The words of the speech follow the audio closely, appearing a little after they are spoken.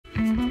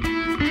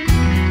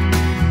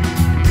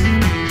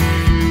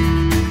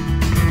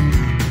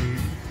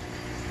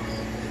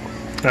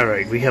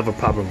Alright, we have a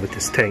problem with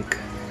this tank.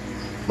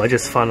 I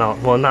just found out,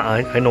 well, not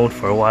I know it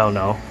for a while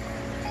now,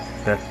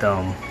 that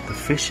the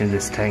fish in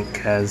this tank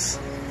has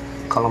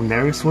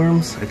Camallanus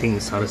worms. I think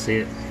that's how to say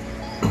it.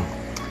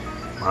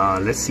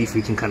 Let's see if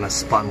we can kind of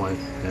spot one.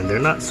 And they're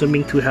not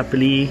swimming too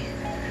happily,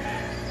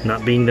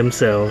 not being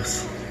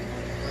themselves.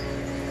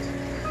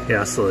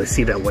 Yeah, so I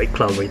see that white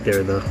cloud right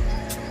there.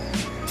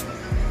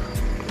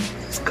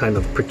 It's kind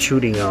of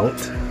protruding out.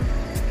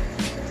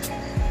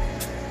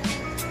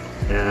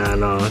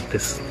 And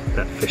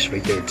that fish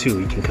right there too,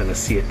 you can kind of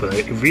see it, but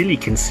I really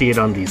can see it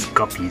on these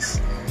guppies.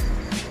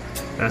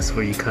 That's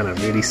where you kind of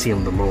really see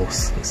them the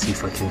most. Let's see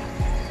if I can.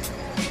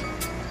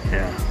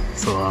 Yeah,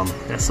 so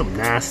that's some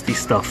nasty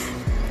stuff.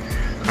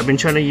 I've been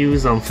trying to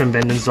use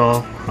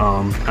fenbenzadole.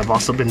 I've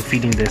also been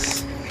feeding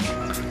this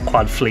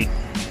quad flake,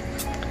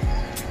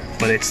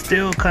 but it's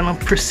still kind of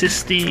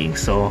persisting.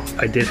 So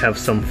I did have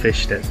some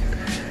fish that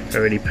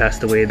already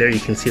passed away. There you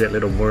can see that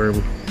little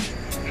worm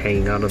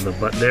hanging out of the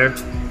butt there.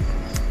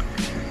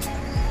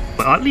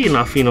 But oddly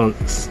enough, you know,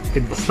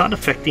 it's not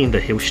affecting the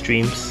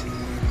Hillstreams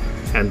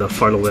and the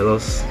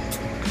farluelos.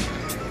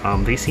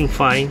 They seem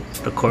fine.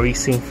 The cories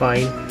seem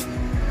fine.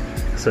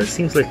 So it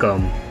seems like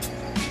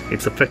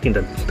it's affecting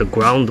the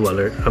ground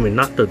dweller. I mean,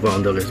 not the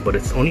ground dwellers, but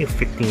it's only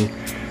affecting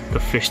the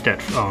fish that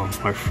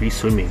are free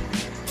swimming.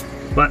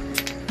 But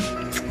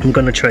I'm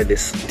gonna try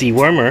this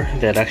dewormer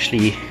that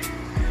actually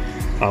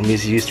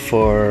is used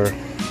for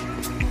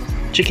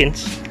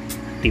chickens,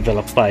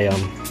 developed by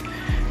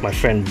my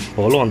friend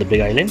Bolo on the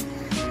Big Island.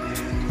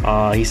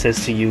 He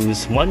says to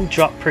use 1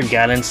 drop per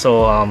gallon.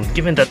 So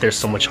given that there's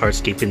so much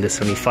hardscape in this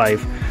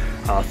 75,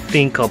 I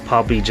think I'll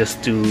probably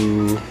just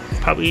do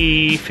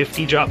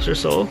 50 drops or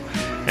so,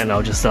 and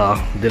I'll just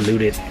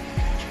dilute it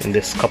in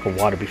this cup of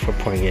water before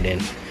pouring it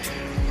in.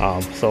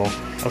 So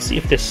I'll see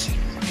if this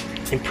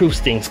improves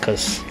things,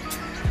 because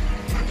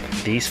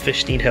these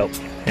fish need help,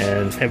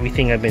 and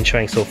everything I've been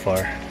trying so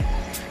far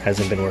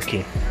hasn't been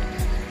working.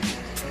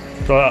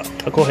 So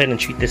I'll go ahead and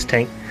treat this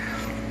tank.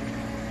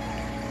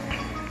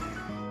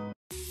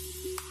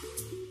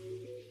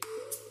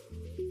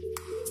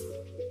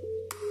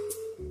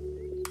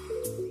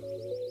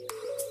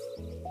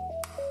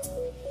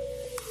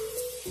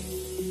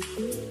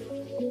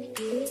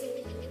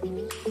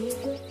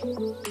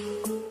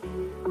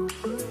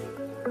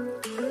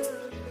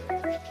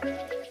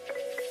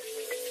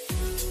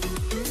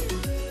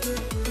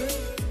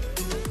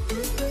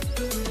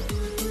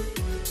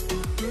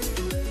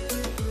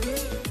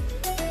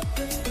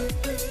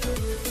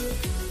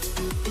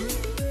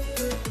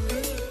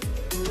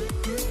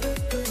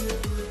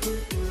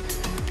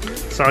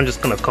 So I'm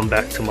just gonna come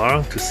back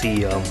tomorrow to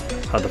see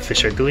how the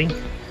fish are doing.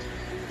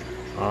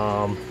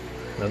 I'll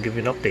give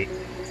you an update.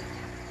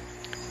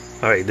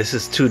 Alright, this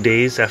is 2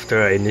 days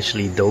after I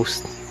initially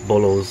dosed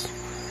Bolo's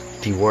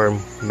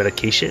deworm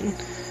medication,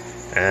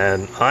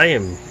 and I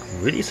am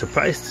really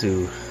surprised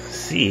to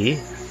see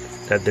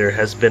that there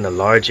has been a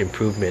large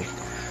improvement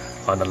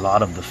on a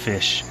lot of the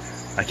fish.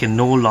 I can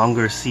no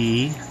longer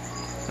see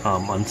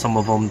on some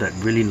of them that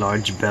really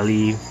large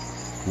belly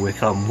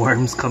with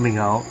worms coming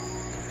out.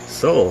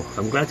 So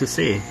I'm glad to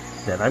say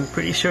that I'm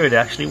pretty sure it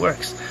actually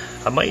works.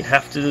 I might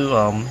have to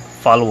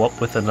follow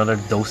up with another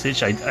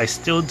dosage. I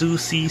still do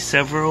see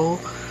several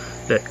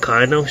that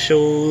kind of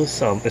shows,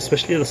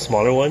 especially the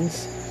smaller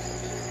ones,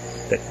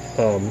 that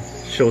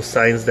show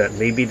signs that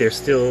maybe they're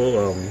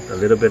still a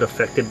little bit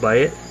affected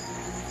by it.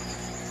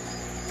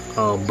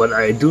 But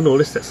I do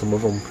notice that some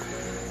of them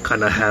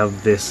kind of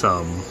have this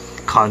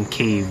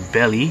concave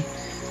belly.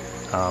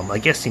 I'm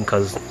guessing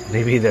because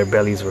maybe their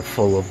bellies were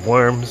full of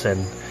worms,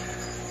 and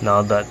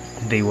now that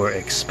they were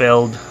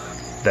expelled,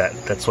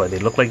 that's why they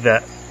look like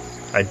that.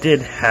 I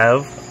did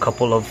have a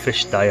couple of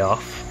fish die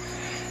off,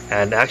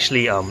 and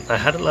actually I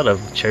had a lot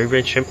of cherry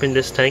red shrimp in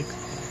this tank,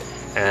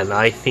 and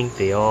I think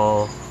they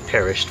all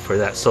perished for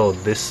that. So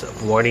this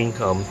warning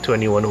to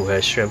anyone who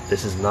has shrimp,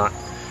 this is not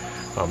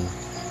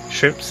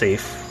shrimp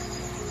safe,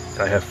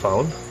 I have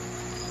found.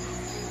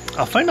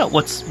 I'll find out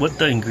what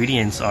the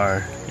ingredients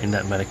are in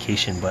that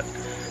medication, but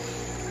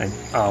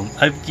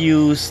I've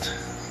used,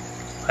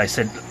 I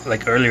said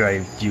like earlier,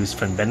 I used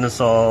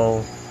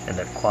fenbenzadole and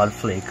that quad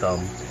flake,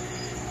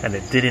 and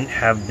it didn't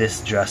have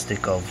this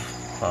drastic of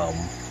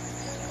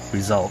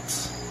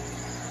results.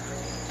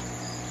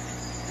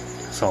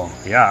 So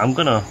yeah, I'm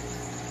gonna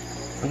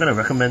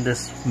recommend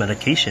this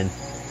medication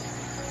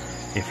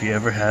if you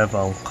ever have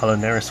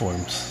Camallanus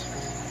worms.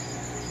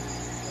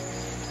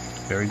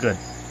 Very good.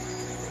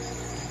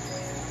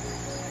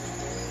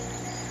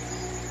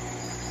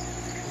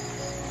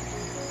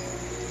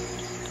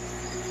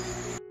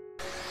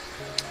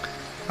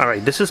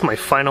 Alright, this is my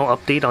final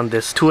update on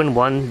this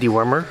 2-in-1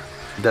 dewormer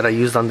that I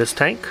used on this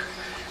tank.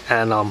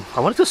 And I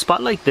wanted to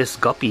spotlight this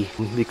guppy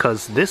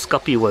because this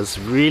guppy was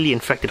really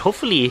infected.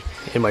 Hopefully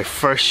in my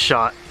first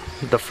shot,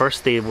 the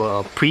first day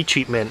of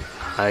pre-treatment,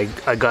 I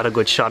got a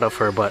good shot of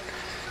her, but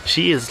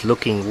she is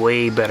looking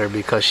way better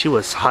because she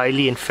was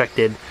highly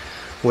infected.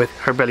 With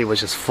her belly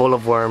was just full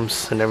of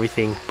worms and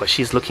everything, but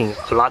she's looking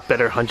a lot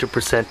better,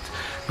 100%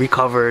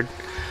 recovered.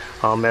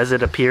 as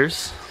it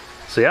appears.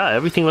 So yeah,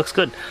 everything looks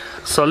good.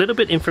 So a little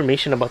bit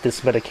information about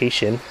this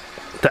medication.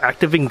 The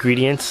active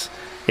ingredients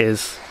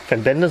is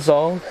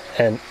fenbenzadole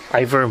and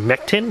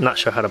ivermectin. Not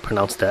sure how to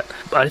pronounce that,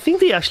 but I think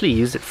they actually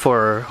use it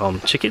for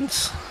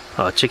chickens,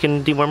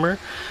 chicken dewormer.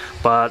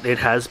 But it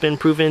has been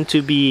proven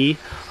to be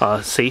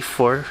safe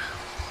for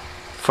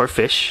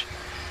fish.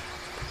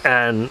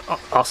 And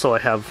also I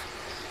have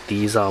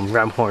these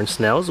ram horn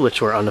snails,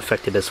 which were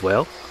unaffected as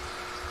well.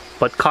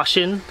 But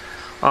caution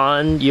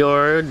on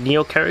your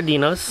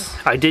neocardinas.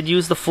 I did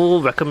use the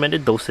full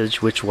recommended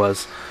dosage, which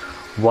was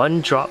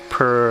 1 drop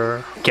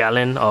per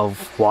gallon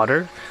of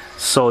water.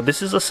 So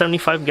this is a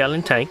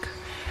 75-gallon tank,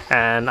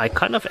 and I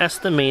kind of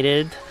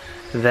estimated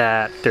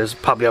that there's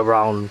probably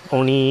around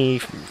only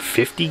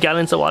 50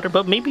 gallons of water,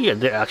 but maybe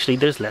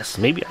there's less.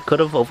 Maybe I could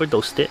have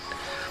overdosed it.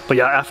 But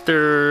yeah,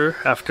 after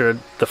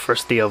the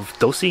first day of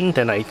dosing,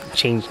 then I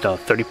changed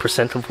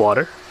 30% of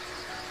water.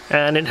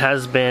 And it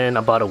has been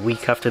about a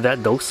week after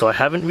that dose, so I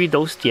haven't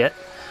redosed yet.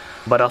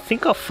 But I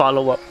think I'll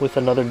follow up with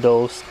another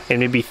dose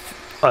in maybe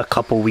a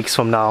couple weeks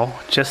from now,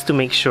 just to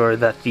make sure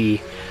that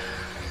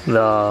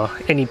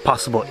any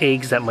possible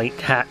eggs that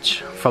might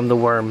hatch from the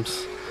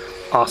worms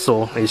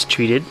also is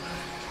treated,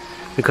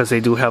 because they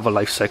do have a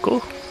life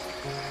cycle.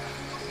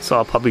 So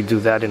I'll probably do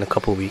that in a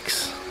couple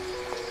weeks.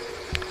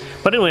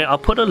 But anyway, I'll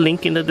put a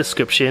link in the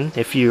description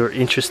if you're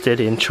interested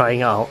in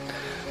trying out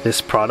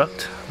this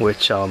product,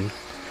 which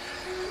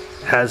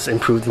has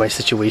improved my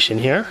situation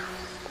here.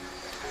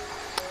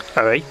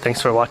 Alright,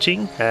 thanks for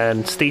watching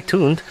and stay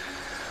tuned.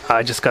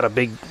 I just got a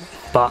big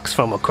box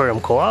from Aquarium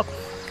Co-op.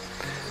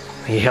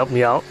 He helped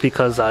me out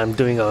because I'm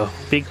doing a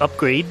big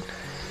upgrade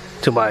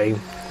to my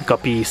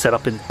guppy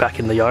setup back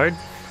in the yard.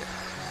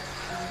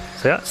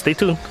 So yeah, stay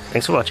tuned.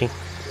 Thanks for watching.